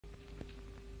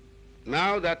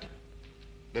Now that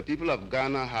the people of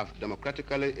Ghana have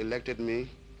democratically elected me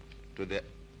to their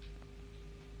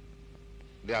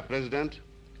president,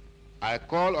 I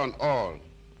call on all,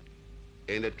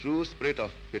 in the true spirit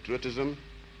of patriotism,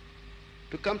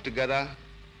 to come together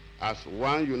as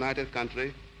one united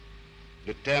country,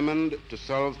 determined to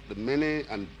solve the many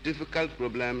and difficult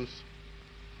problems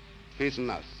facing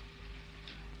us.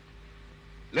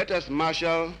 Let us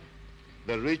marshal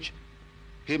the rich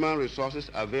human resources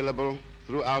available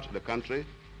throughout the country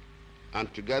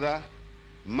and together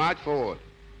march forward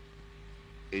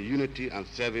in unity and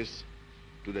service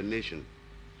to the nation.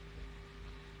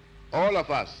 All of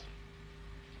us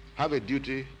have a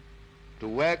duty to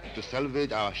work to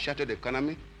salvage our shattered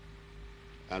economy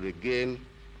and regain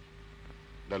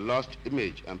the lost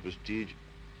image and prestige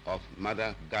of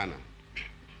Mother Ghana.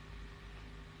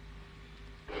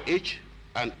 Each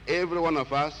and every one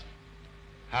of us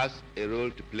has a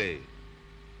role to play.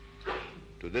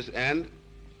 To this end,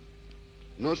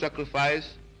 no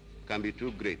sacrifice can be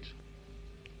too great.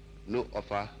 No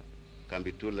offer can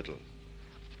be too little.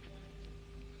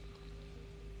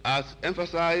 As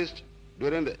emphasized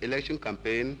during the election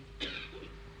campaign,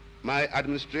 my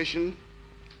administration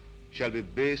shall be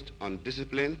based on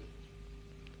discipline,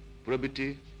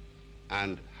 probity,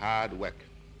 and hard work.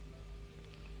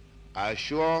 I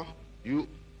assure you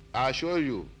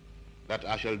that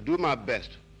I shall do my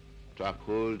best to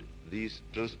uphold these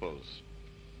principles.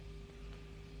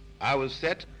 I will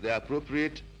set the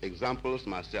appropriate examples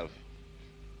myself.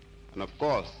 And of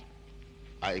course,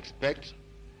 I expect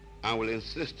and will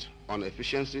insist on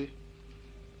efficiency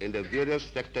in the various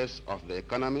sectors of the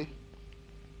economy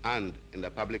and in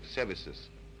the public services.